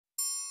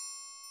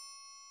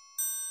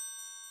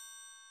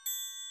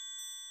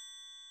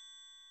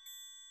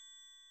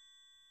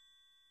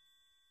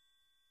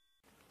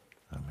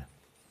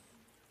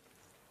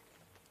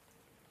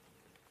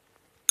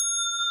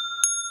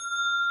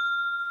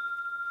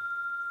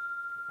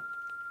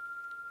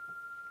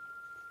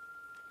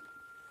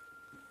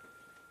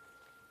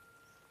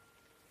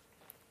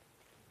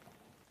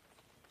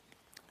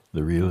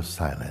The real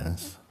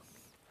silence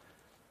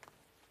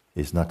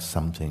is not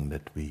something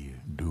that we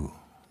do.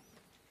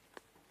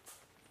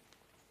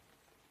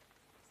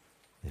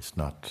 It's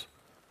not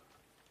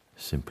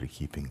simply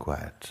keeping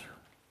quiet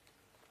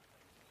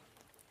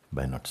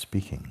by not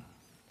speaking.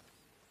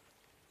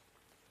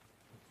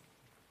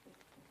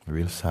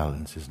 Real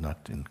silence is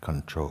not in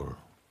control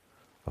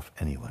of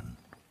anyone.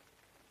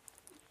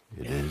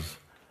 It is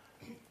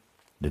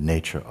the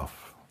nature of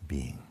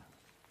being.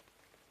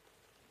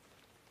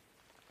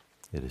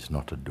 It is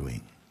not a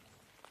doing.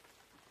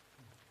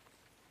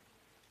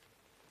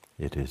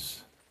 It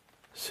is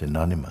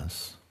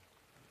synonymous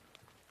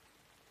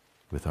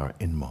with our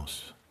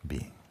inmost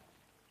being.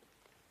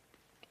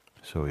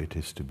 So it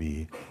is to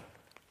be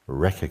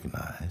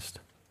recognized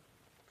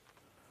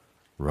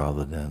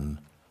rather than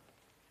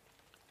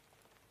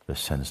the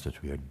sense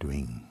that we are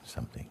doing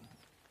something.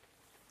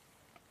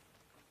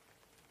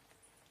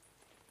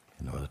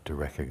 In order to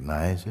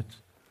recognize it,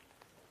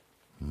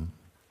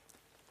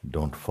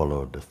 don't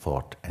follow the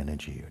thought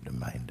energy or the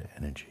mind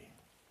energy.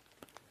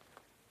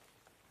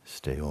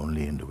 Stay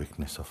only in the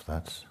witness of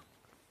that,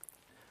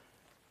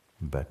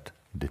 but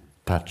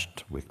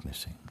detached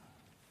witnessing.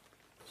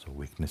 So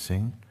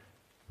witnessing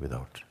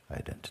without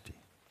identity.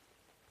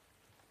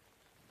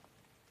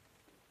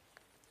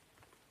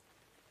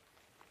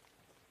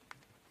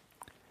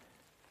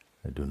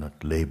 Do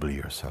not label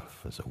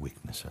yourself as a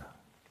witnesser.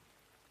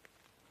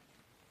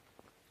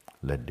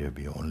 Let there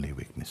be only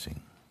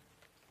witnessing.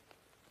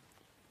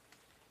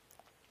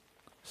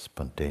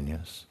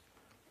 Spontaneous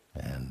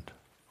and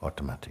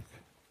automatic,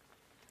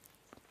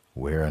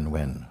 where and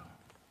when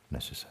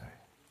necessary.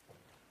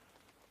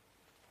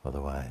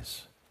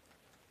 Otherwise,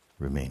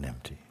 remain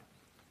empty.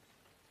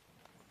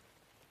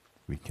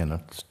 We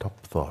cannot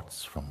stop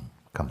thoughts from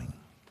coming,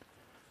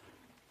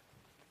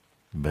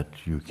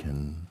 but you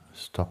can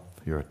stop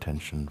your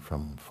attention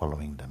from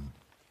following them.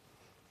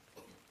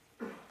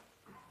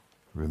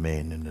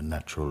 Remain in the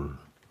natural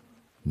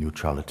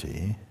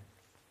neutrality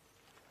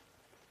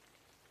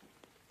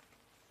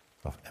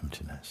of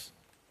emptiness.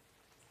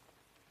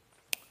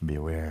 Be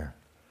aware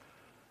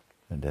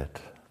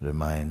that the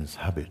mind's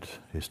habit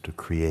is to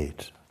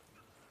create,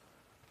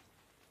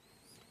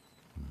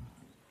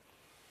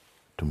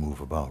 to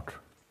move about.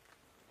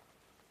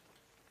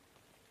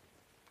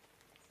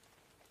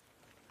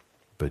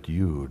 But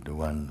you, the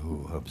one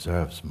who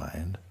observes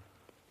mind,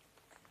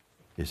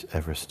 is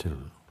ever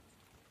still.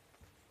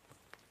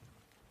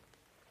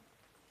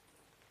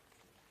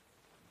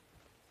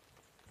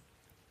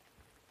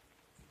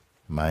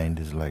 Mind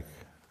is like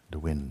the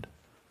wind.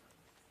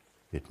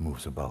 It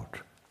moves about.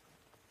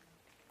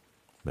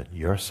 But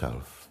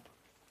yourself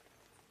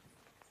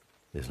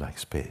is like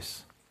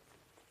space.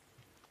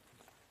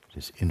 It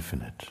is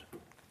infinite.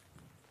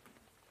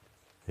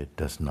 It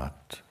does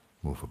not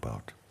move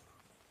about.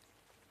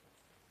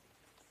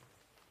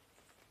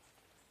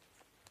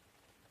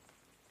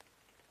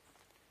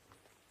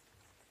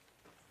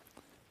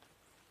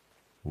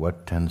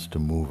 What tends to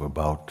move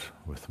about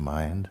with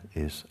mind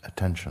is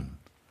attention,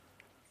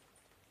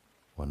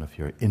 one of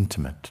your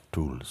intimate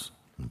tools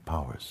and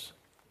powers.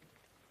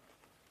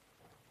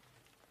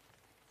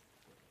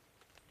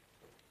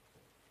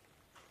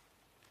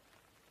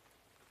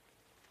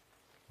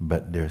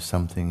 But there's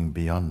something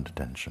beyond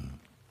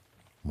attention,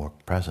 more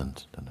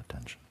present than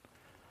attention,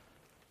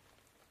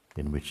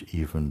 in which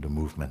even the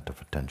movement of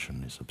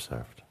attention is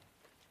observed.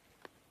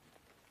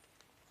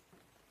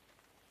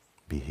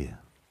 Be here.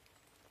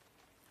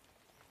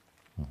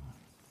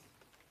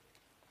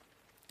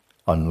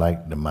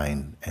 Unlike the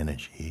mind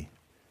energy,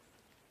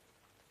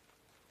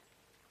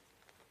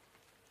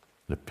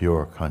 the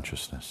pure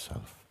consciousness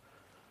self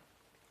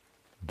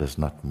does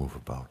not move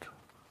about.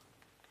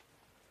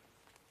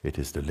 It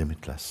is the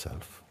limitless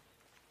self.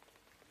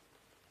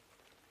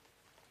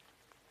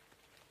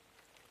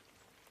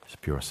 It's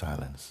pure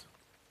silence.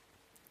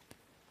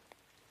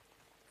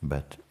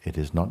 But it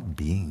is not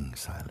being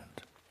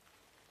silent.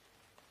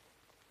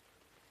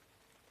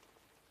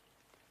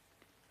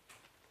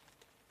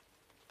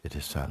 It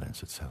is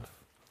silence itself.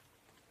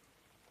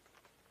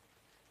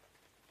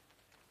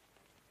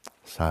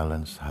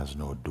 Silence has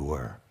no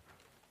doer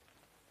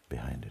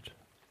behind it.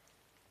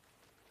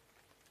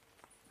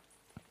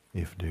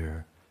 If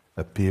there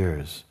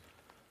appears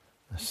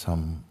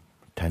some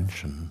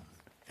tension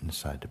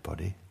inside the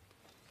body,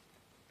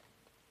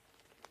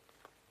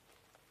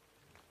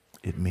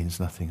 it means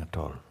nothing at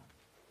all.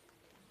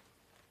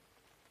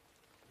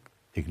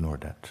 Ignore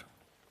that.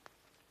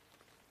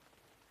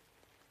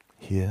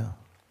 Here,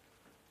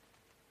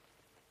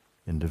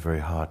 in the very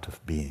heart of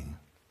being,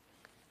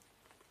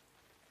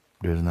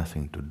 there is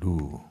nothing to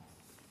do,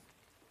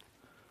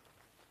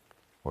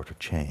 or to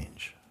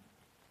change,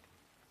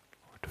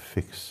 or to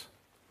fix,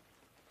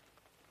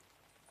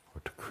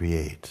 or to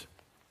create,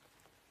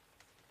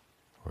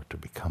 or to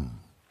become.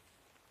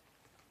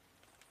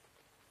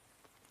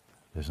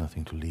 There's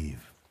nothing to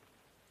leave.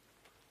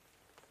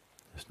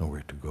 There's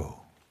nowhere to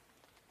go.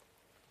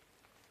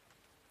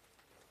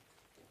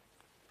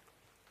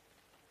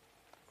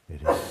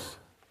 It is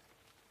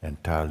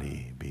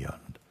entirely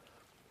beyond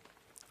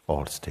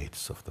all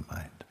states of the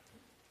mind.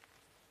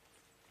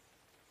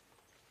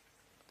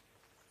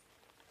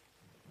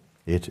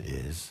 It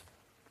is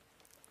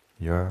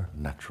your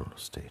natural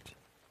state.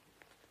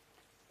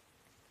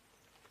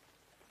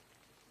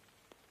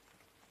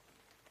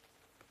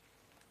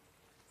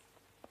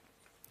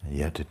 And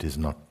yet it is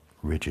not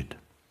rigid.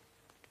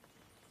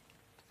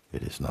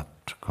 It is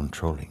not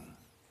controlling.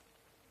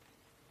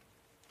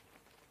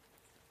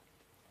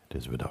 It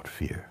is without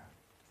fear.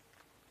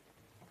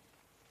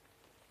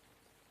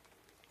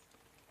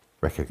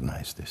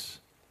 Recognize this.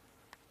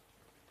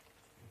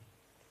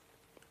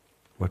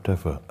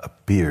 Whatever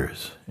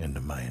appears in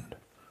the mind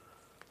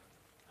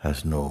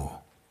has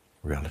no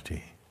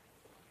reality.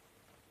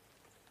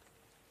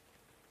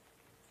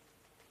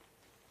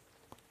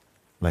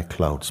 Like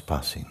clouds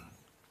passing,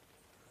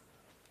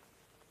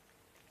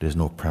 there's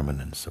no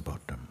permanence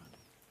about them.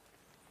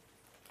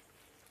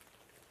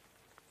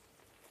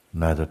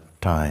 Neither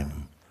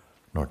time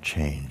nor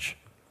change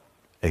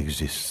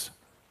exists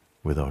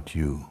without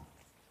you,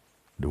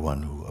 the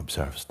one who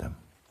observes them.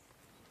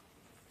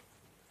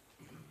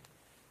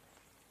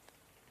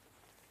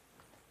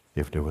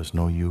 If there was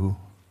no you,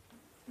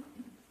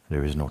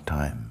 there is no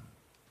time.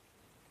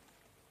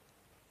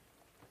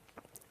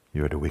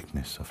 You are the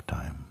witness of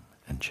time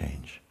and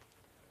change.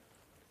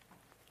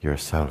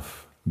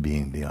 Yourself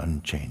being the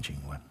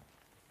unchanging one.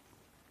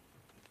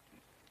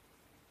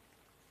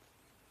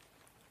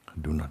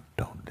 Do not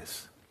doubt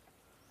this.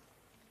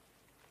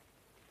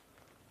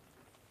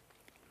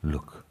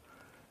 Look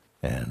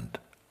and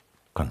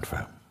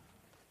confirm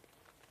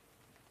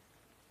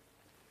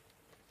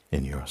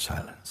in your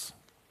silence.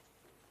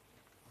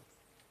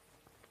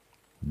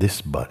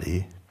 This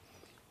body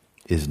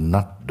is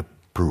not the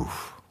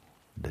proof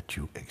that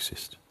you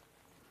exist.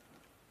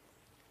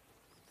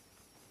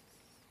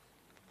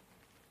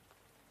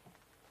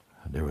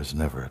 There was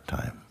never a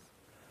time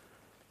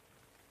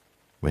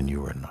when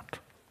you were not.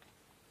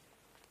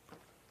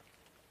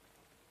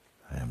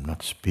 I am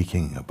not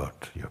speaking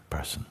about your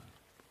person.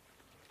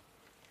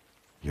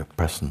 Your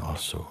person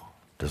also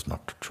does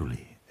not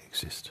truly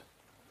exist.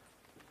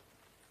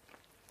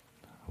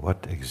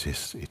 What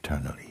exists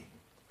eternally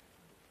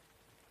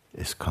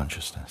is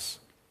consciousness,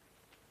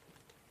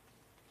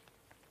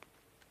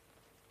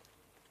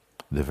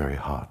 the very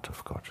heart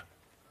of God.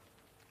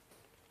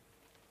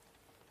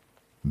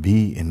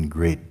 Be in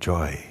great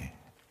joy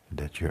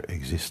that your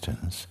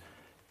existence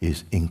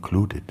is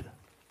included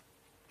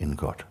in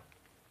God,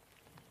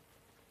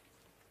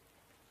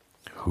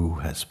 who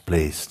has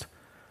placed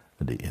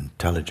the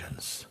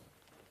intelligence,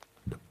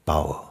 the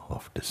power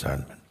of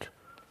discernment,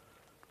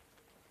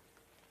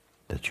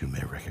 that you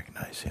may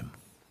recognize Him.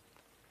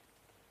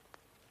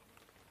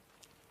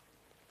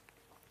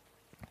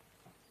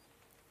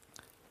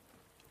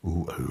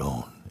 Who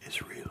alone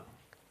is real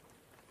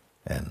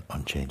and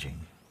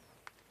unchanging.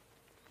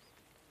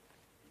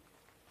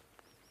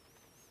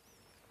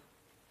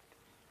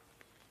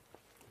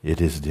 It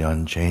is the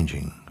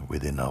unchanging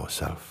within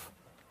ourselves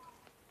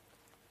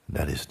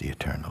that is the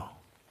eternal.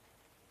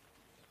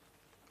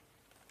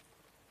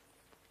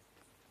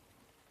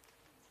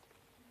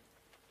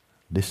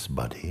 This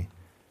body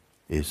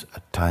is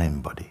a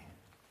time body.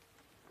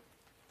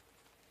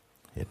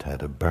 It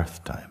had a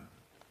birth time,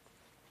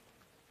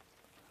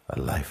 a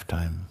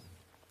lifetime,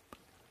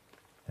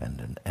 and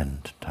an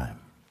end time.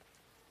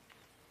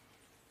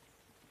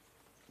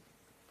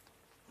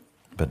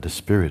 But the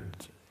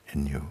spirit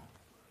in you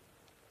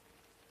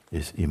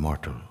is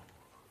immortal.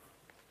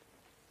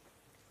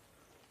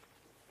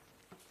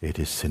 It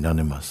is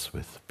synonymous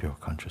with pure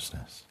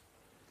consciousness.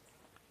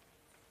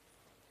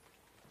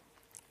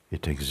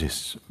 It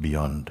exists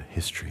beyond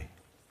history.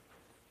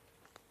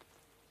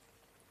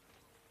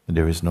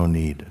 There is no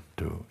need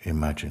to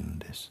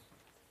imagine this.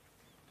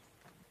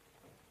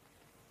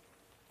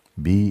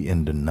 Be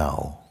in the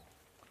now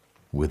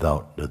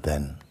without the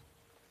then.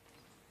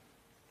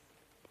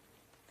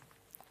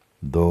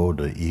 Though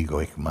the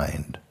egoic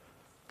mind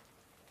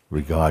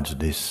regards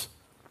this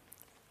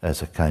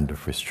as a kind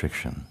of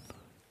restriction,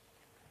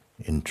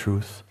 in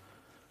truth,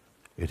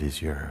 it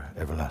is your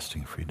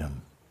everlasting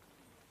freedom.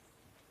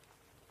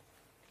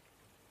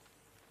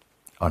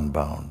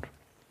 Unbound,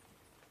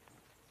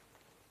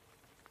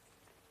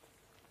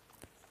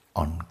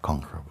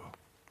 unconquerable.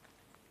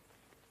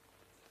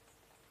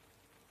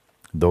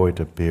 Though it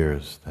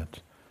appears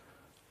that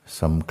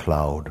some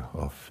cloud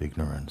of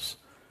ignorance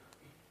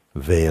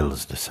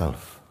veils the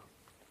self,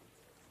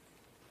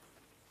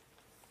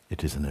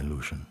 it is an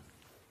illusion.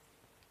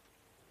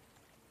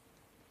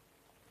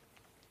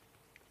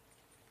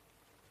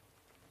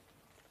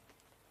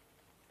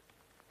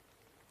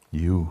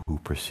 You who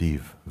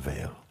perceive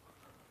veil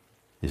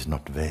is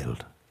not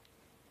veiled.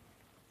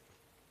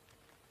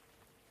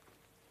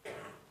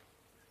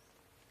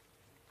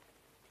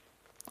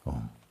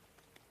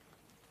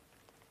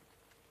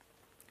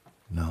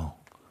 Now,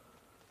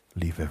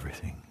 leave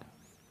everything,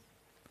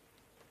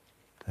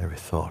 every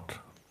thought,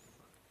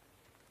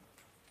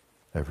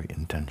 every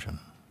intention,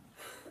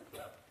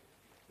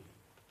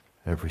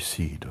 every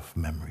seed of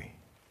memory.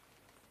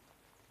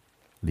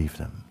 Leave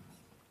them.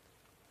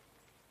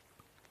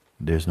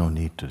 There's no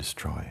need to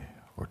destroy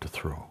or to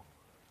throw.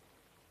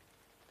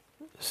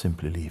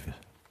 Simply leave it.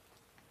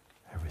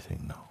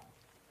 Everything now.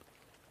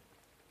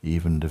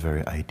 Even the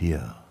very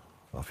idea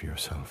of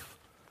yourself.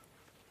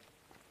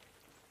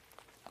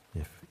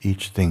 If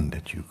each thing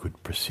that you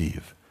could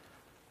perceive,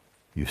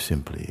 you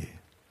simply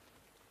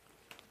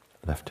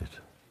left it.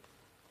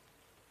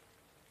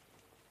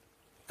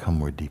 Come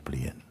more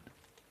deeply in.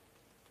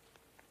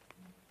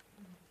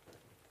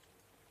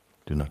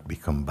 Do not be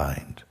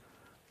combined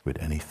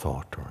with any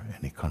thought or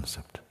any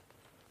concept.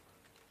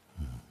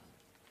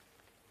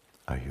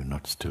 Are you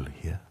not still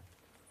here?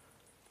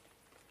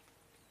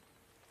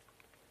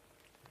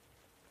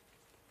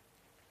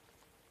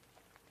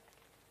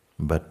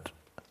 But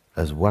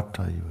as what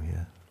are you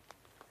here?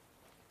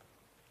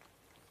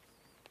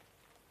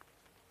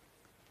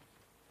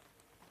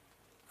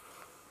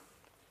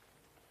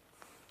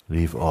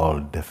 Leave all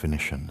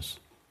definitions,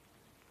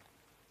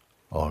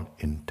 all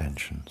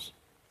intentions,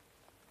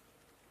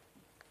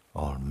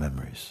 all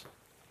memories.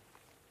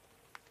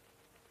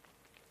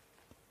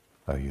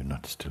 Are you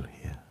not still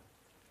here?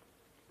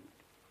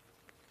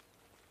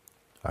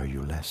 Are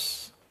you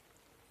less?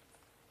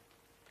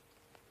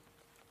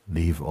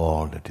 Leave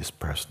all that is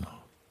personal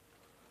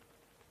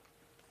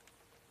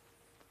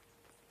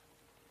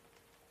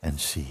and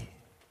see.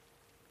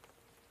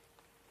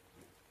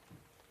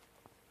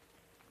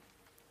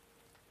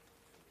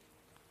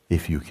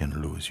 If you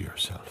can lose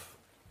yourself.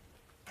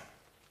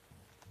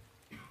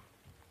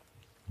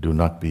 Do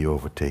not be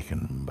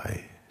overtaken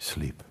by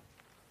sleep.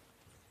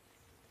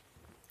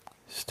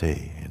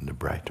 Stay in the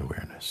bright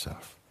awareness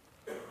self.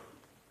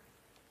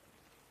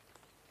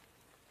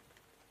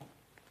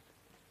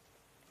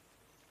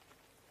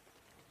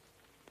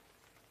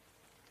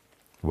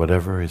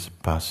 Whatever is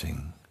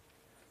passing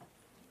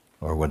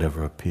or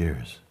whatever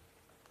appears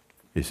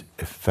is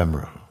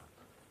ephemeral.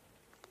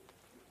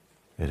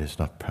 It is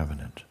not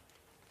permanent.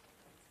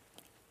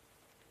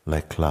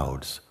 Like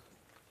clouds,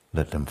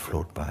 let them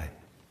float by.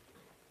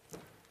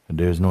 And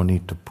there is no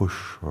need to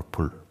push or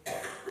pull.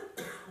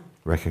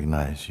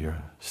 Recognize your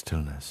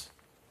stillness,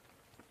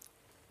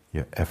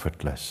 your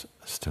effortless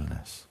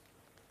stillness,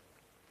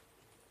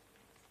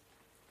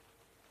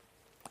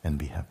 and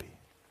be happy.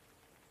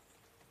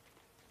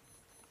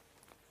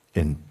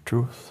 In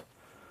truth,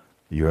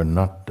 you are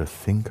not the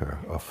thinker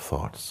of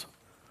thoughts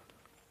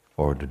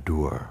or the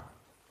doer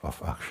of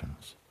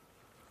actions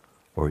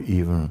or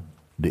even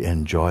the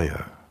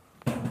enjoyer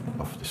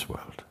of this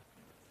world.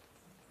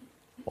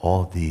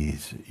 All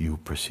these you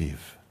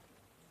perceive.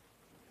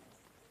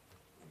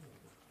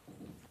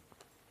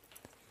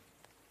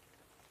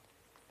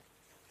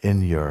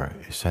 In your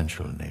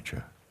essential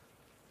nature,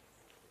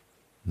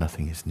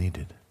 nothing is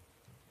needed.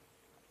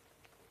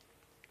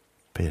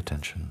 Pay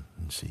attention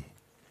and see.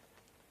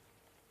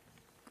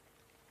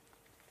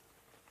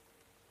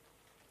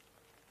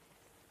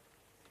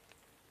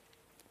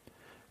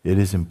 It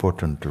is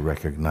important to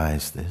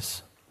recognize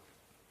this,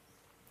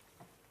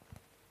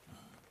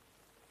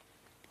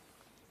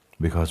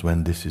 because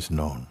when this is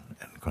known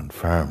and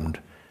confirmed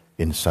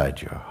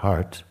inside your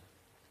heart,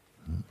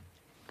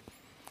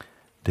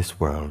 this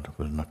world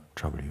will not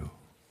trouble you.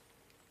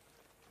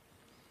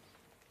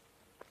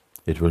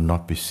 It will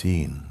not be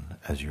seen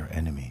as your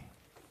enemy.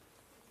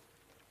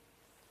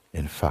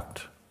 In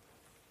fact,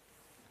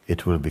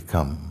 it will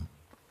become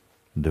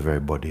the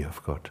very body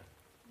of God.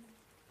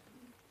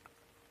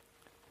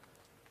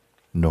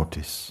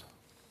 Notice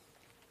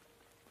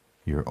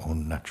your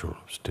own natural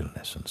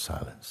stillness and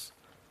silence.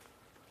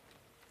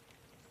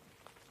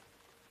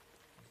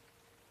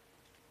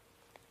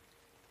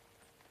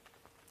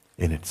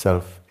 In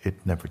itself,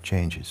 it never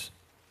changes.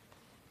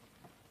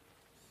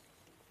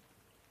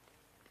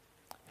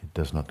 It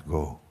does not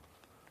go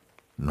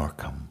nor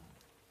come.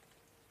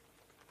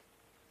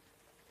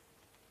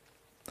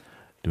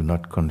 Do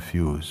not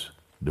confuse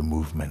the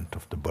movement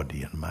of the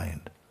body and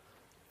mind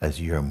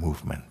as your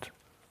movement.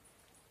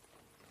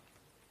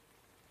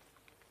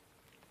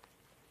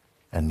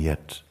 And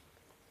yet,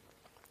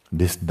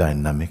 this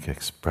dynamic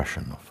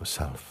expression of a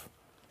self,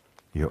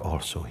 you're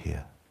also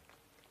here.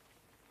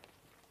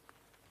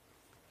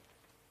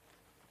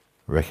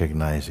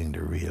 Recognizing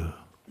the real,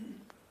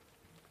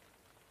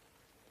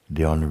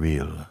 the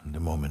unreal, and the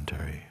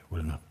momentary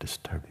will not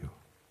disturb you.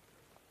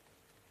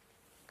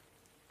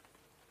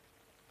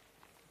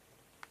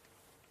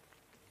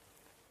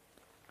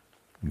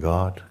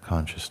 God,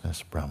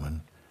 consciousness,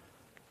 Brahman,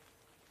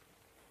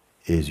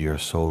 is your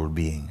soul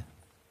being.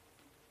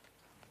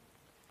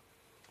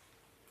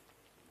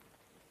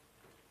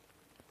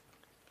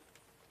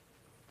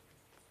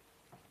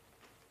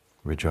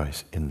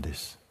 Rejoice in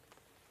this.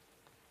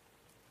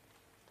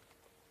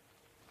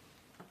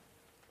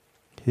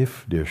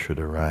 If there should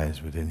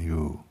arise within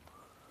you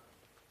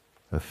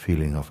a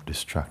feeling of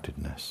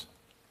distractedness,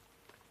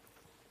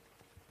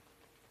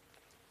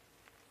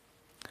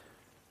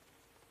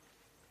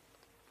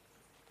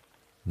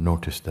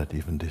 notice that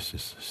even this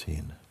is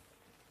seen.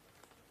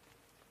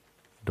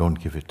 Don't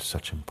give it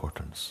such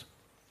importance.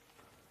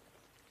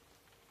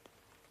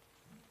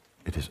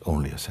 It is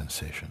only a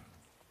sensation.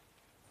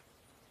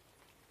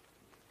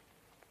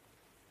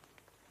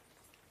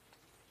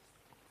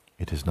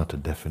 It is not a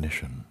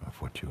definition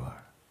of what you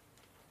are.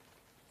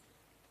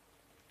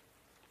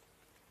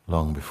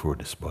 Long before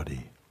this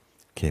body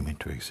came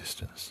into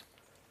existence,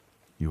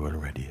 you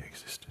already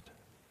existed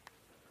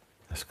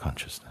as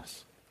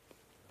consciousness.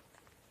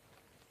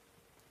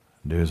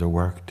 There is a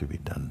work to be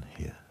done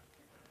here,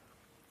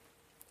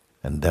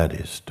 and that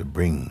is to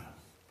bring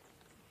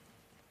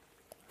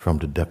from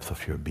the depth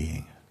of your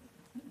being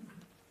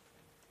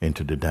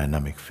into the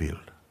dynamic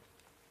field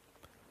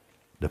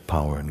the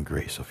power and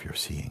grace of your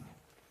seeing.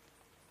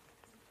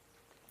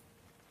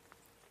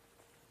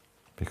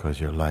 Because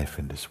your life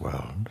in this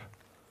world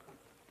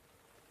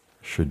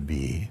should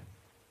be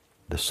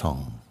the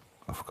song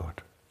of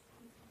God.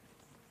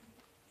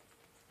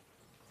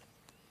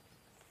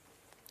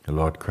 The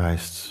Lord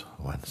Christ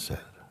once said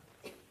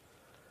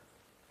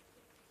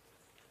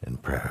in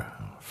prayer,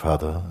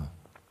 Father,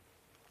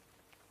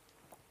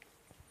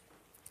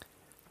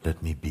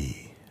 let me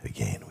be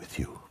again with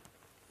you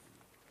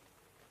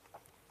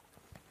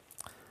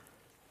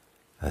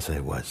as I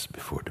was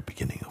before the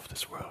beginning of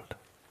this world.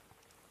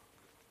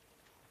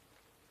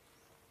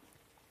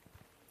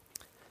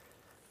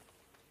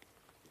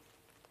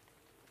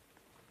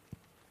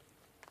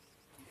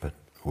 But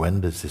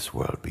when does this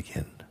world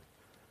begin?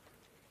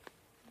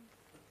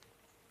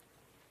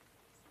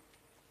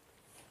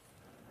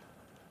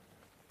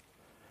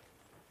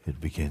 It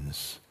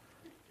begins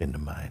in the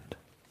mind.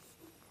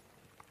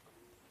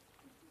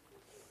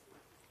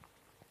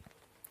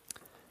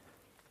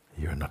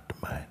 You're not the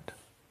mind.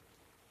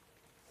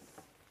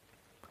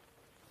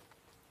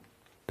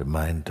 The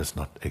mind does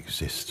not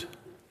exist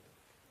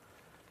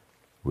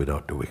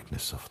without the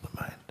weakness of the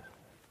mind.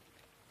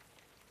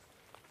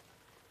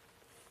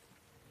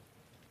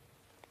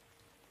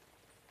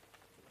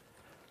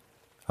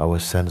 Our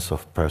sense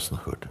of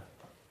personhood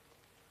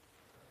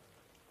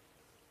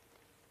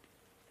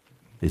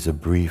is a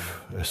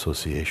brief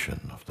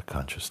association of the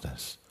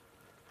consciousness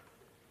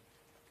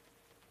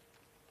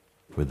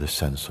with the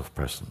sense of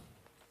person.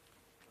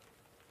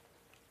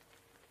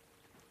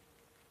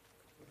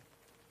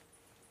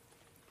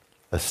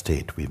 A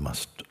state we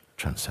must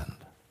transcend.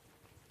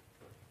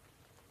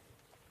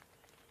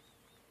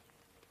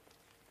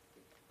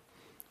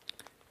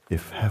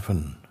 If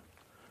heaven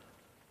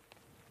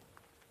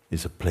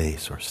is a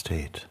place or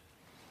state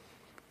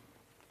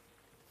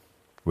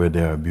where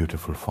there are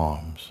beautiful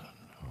forms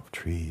of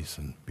trees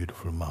and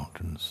beautiful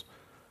mountains,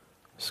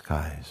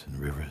 skies and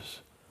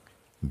rivers,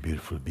 and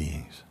beautiful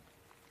beings,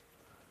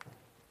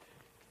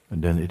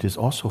 and then it is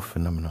also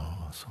phenomenal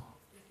also,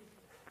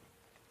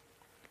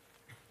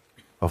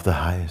 of the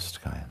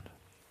highest kind.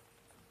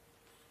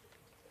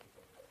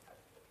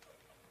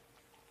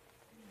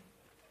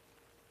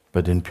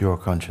 But in pure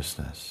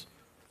consciousness,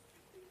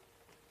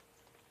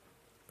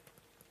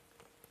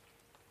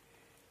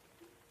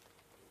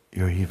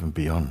 you're even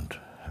beyond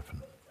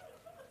heaven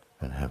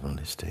and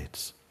heavenly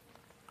states.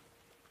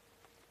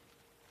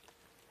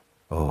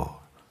 Oh,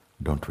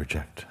 don't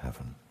reject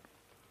heaven.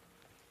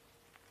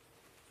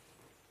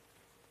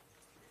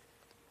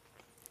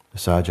 The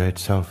Sahaja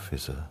itself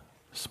is a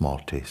small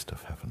taste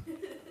of heaven.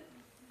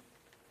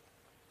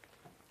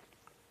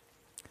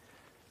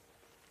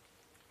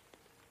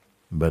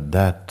 But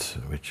that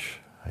which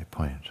I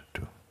point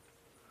to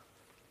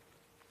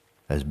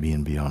as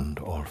being beyond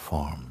all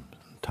form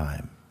and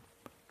time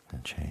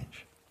and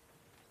change,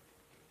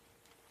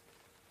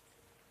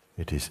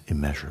 it is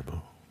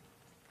immeasurable,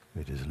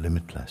 it is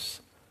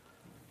limitless,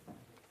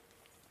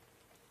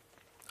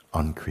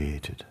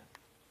 uncreated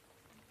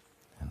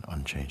and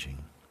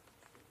unchanging.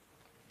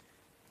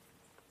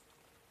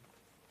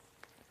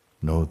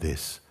 Know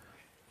this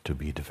to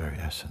be the very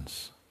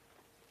essence.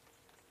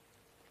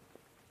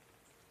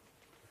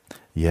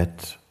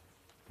 Yet,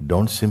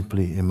 don't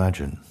simply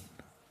imagine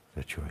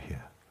that you're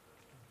here.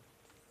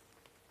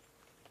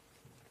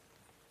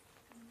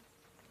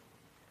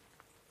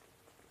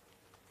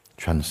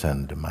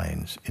 Transcend the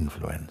mind's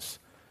influence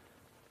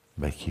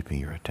by keeping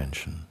your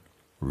attention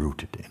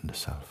rooted in the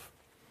self.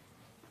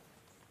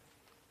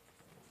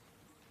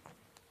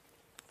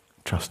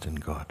 Trust in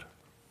God.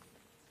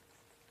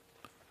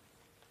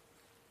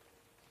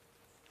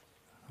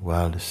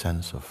 While the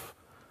sense of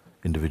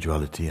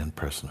individuality and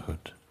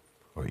personhood,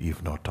 or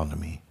even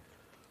autonomy,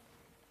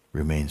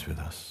 remains with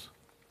us.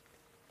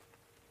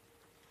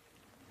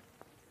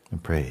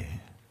 And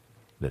pray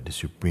that the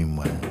Supreme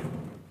One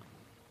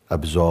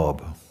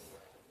absorb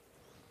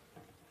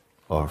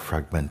our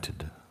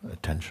fragmented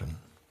attention,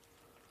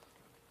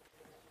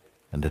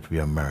 and that we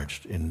are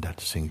merged in that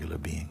singular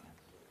being.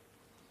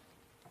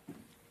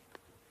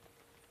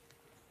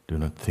 Do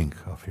not think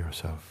of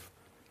yourself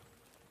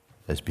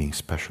as being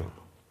special.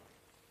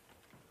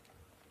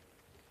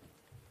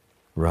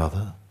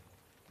 Rather,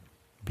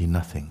 be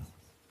nothing.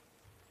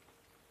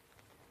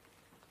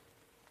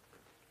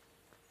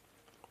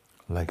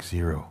 Like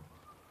zero,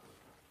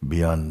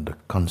 beyond the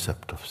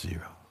concept of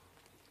zero.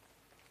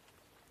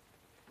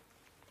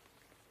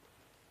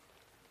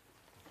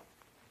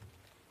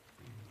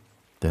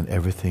 then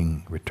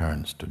everything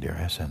returns to their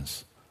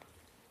essence.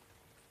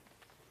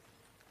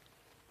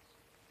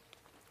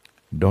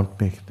 Don't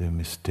make the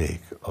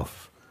mistake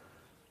of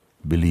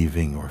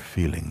believing or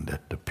feeling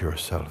that the pure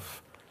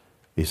self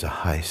is a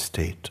high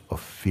state of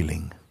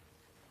feeling.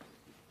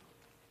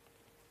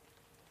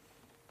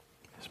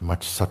 It's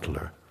much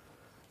subtler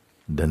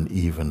than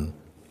even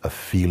a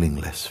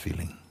feelingless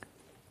feeling.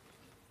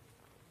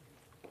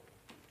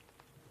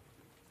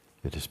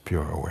 It is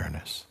pure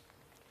awareness.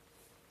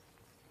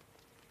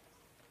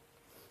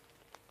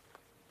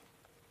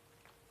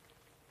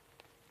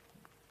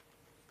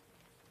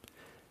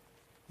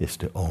 It's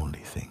the only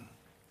thing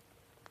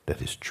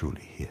that is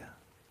truly here.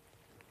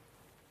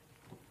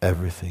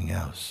 Everything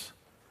else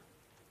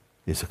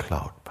is a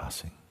cloud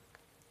passing,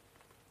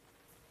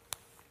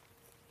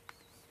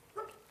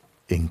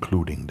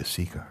 including the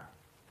seeker.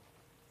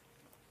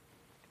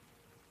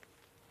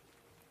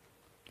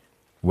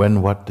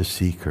 When what the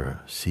seeker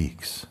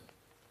seeks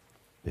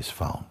is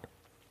found,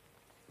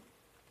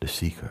 the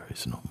seeker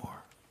is no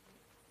more.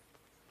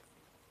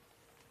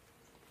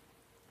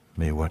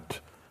 May what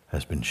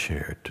has been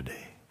shared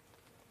today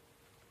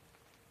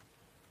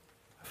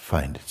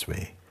find its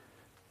way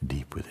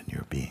deep within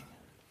your being,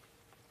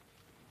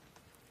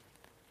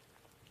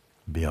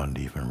 beyond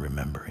even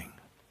remembering,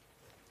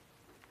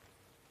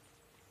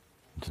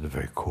 into the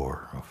very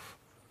core of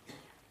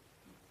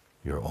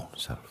your own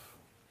self.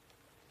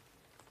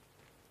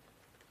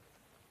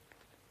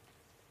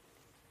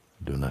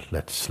 Do not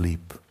let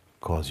sleep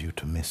cause you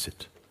to miss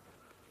it.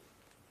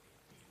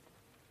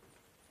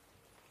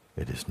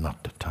 It is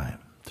not the time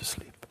to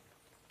sleep.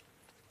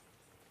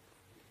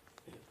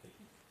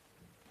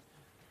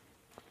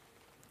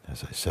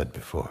 As I said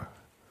before,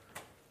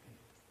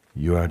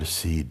 you are the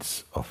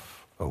seeds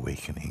of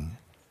awakening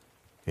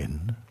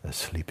in a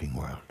sleeping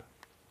world.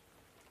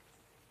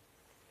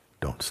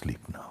 Don't sleep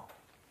now.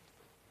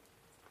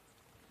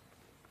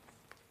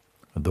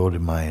 Though the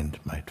mind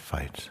might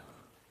fight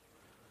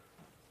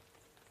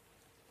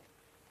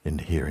in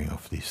the hearing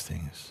of these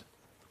things,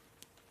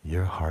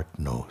 your heart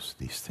knows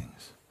these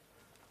things.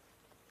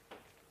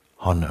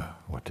 Honor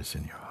what is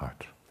in your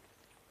heart.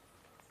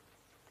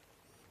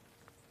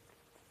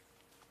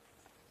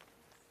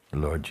 The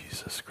Lord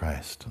Jesus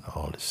Christ and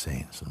all the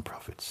saints and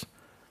prophets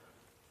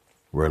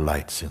were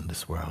lights in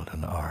this world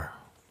and are.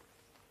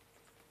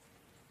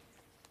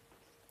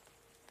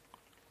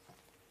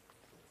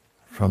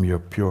 From your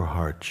pure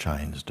heart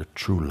shines the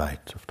true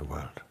light of the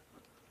world.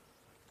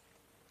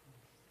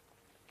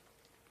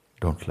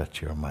 Don't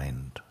let your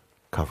mind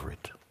cover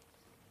it.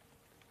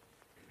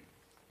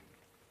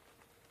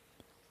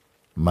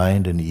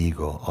 Mind and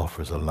ego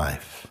offers a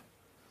life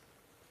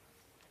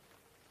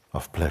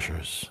of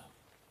pleasures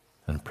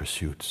and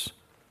pursuits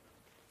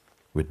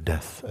with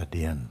death at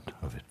the end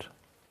of it.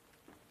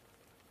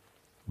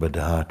 But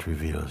the heart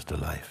reveals the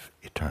life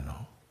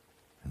eternal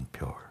and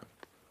pure.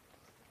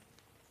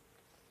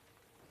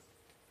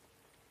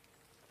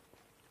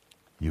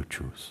 You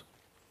choose.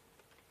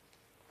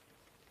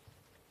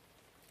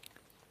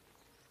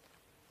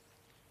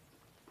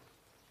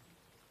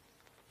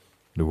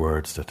 The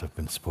words that have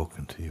been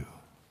spoken to you,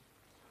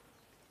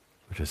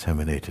 which has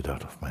emanated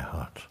out of my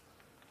heart,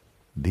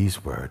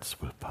 these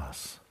words will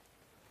pass.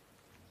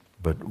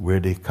 But where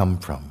they come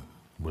from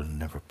will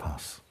never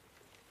pass.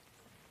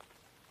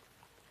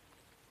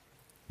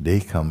 They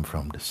come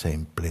from the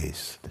same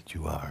place that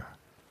you are,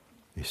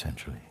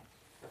 essentially.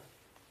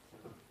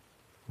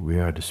 We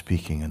are the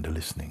speaking and the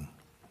listening,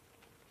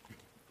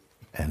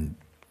 and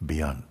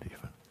beyond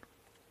even.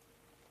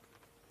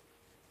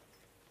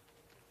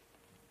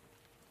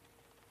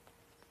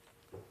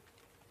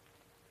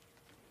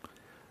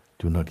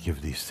 Do not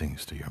give these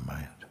things to your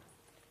mind.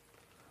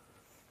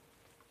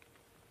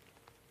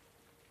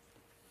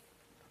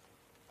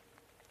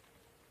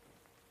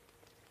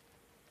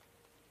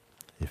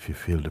 If you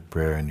feel the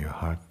prayer in your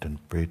heart, then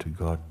pray to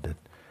God that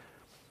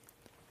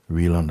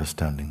real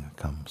understanding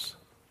comes,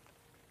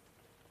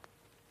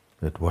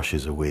 that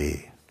washes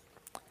away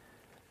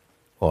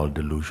all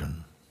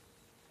delusion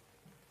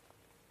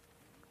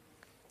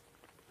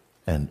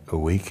and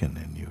awaken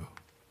in you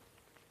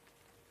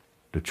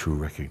the true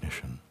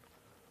recognition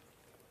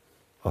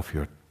of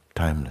your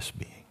timeless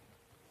being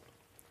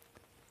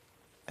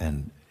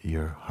and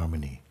your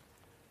harmony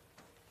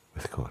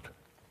with God,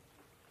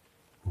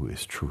 who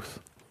is truth.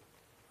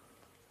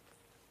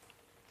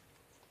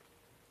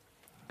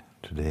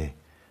 Today,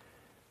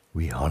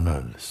 we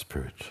honor the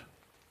Spirit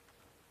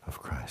of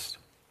Christ,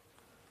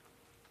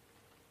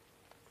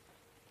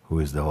 who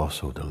is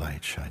also the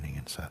light shining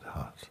inside the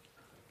heart.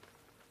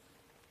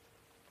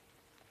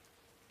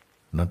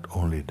 Not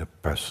only the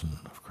person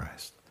of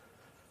Christ,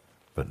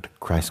 but the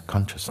Christ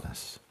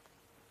consciousness,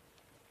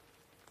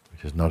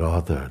 which is not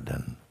other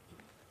than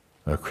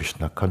a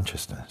Krishna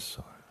consciousness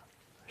or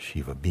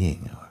Shiva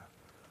being, or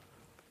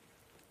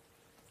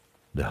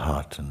the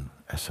heart and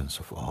essence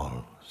of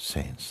all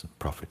saints and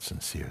prophets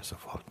and seers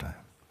of all time.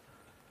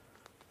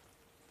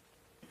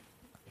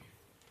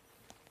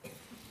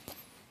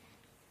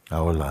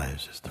 Our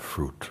lives is the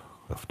fruit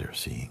of their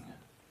seeing.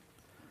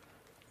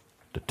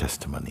 the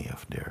testimony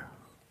of their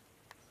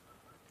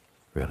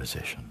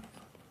realization.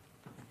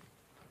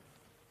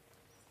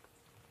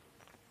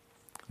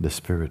 The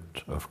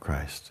Spirit of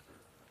Christ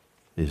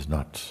is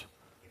not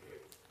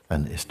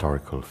an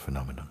historical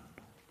phenomenon.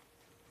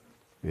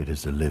 It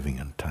is the living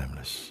and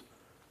timeless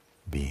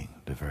being,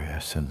 the very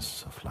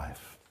essence of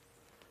life,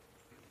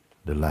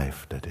 the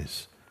life that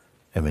is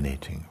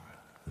emanating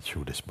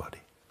through this body,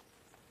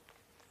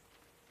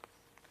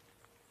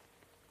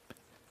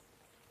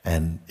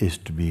 and is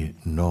to be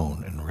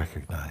known and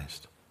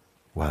recognized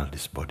while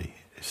this body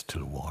is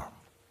still warm,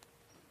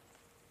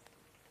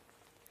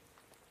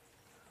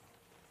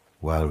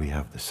 while we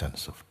have the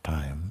sense of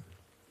time.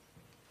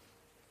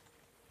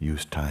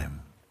 Use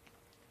time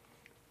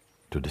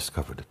to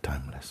discover the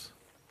timeless.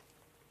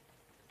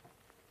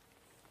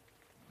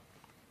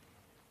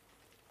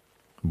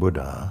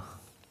 Buddha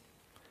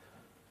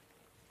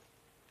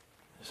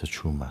is a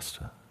true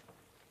master.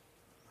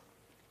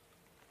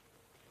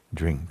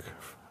 Drink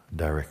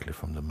directly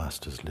from the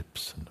Master's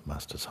lips and the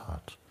Master's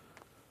heart.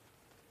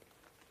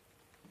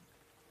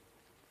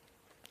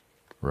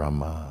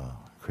 Rama,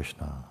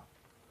 Krishna,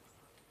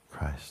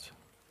 Christ,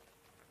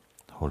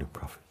 holy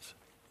prophets.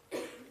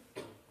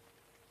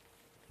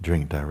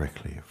 Drink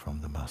directly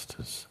from the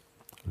Master's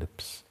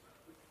lips,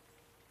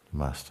 the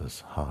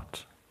Master's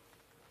heart.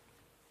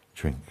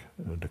 Drink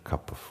the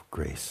cup of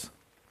grace.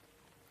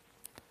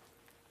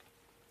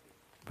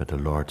 But the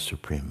Lord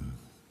Supreme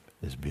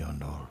is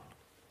beyond all.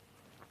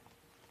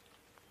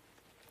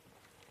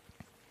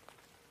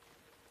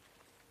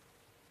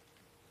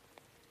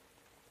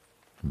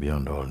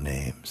 Beyond all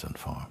names and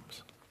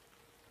forms.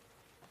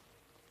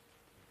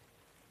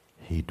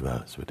 He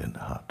dwells within the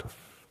heart of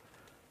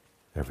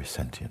every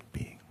sentient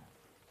being.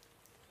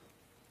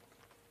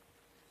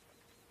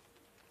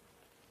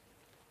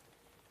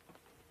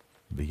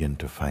 Begin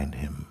to find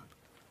Him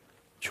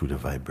through the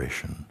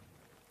vibration,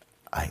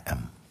 I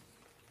am,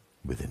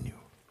 within you.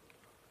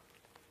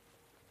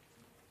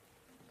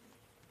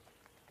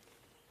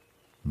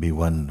 Be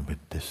one with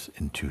this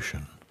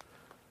intuition,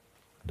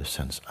 the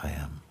sense I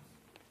am.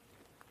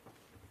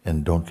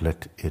 And don't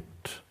let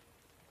it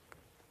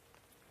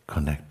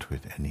connect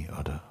with any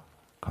other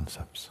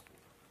concepts.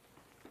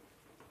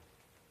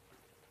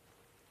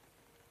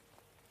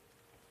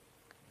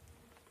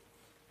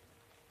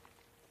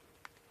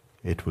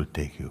 It will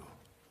take you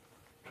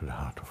to the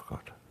heart of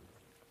God.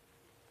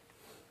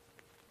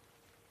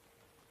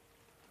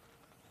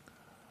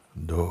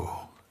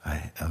 Though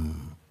I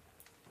am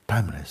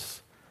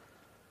timeless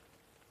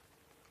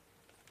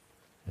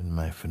in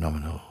my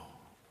phenomenal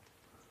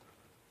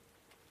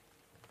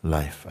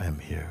life, I am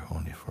here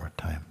only for a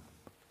time.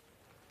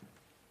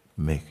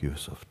 Make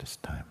use of this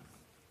time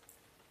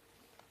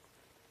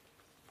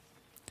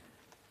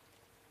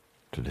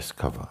to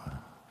discover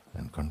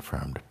and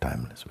confirm the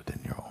timeless within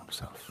your own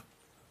self.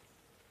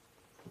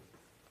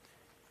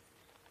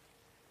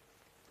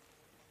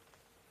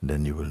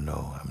 Then you will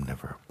know I'm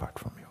never apart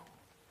from you.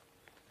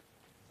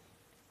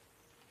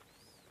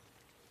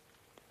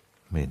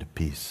 May the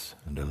peace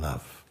and the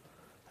love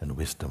and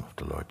wisdom of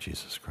the Lord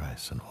Jesus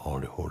Christ and all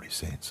the holy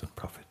saints and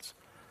prophets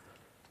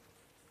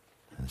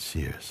and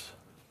seers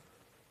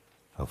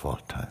of all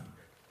time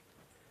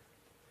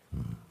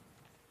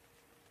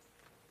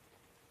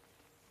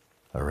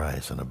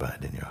arise and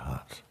abide in your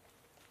heart.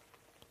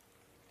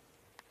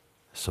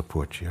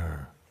 Support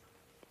your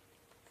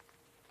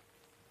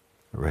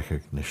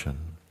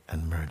recognition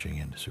and merging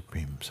in the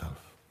Supreme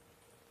Self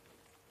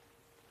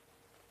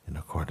in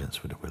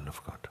accordance with the will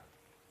of God.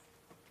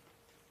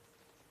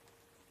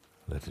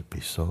 Let it be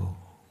so.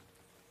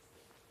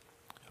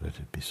 Let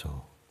it be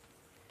so.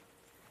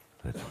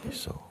 Let it be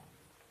so.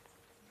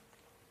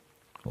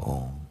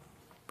 Om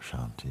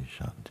Shanti,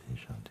 Shanti,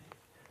 Shanti.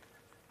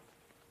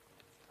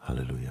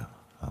 Hallelujah.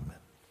 Amen.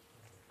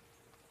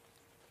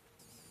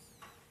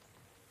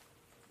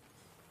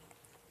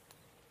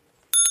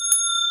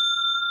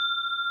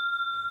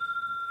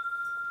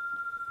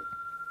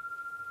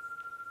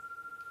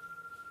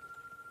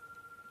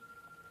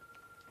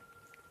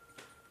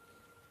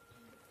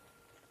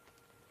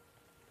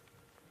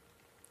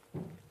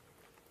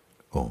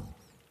 Om.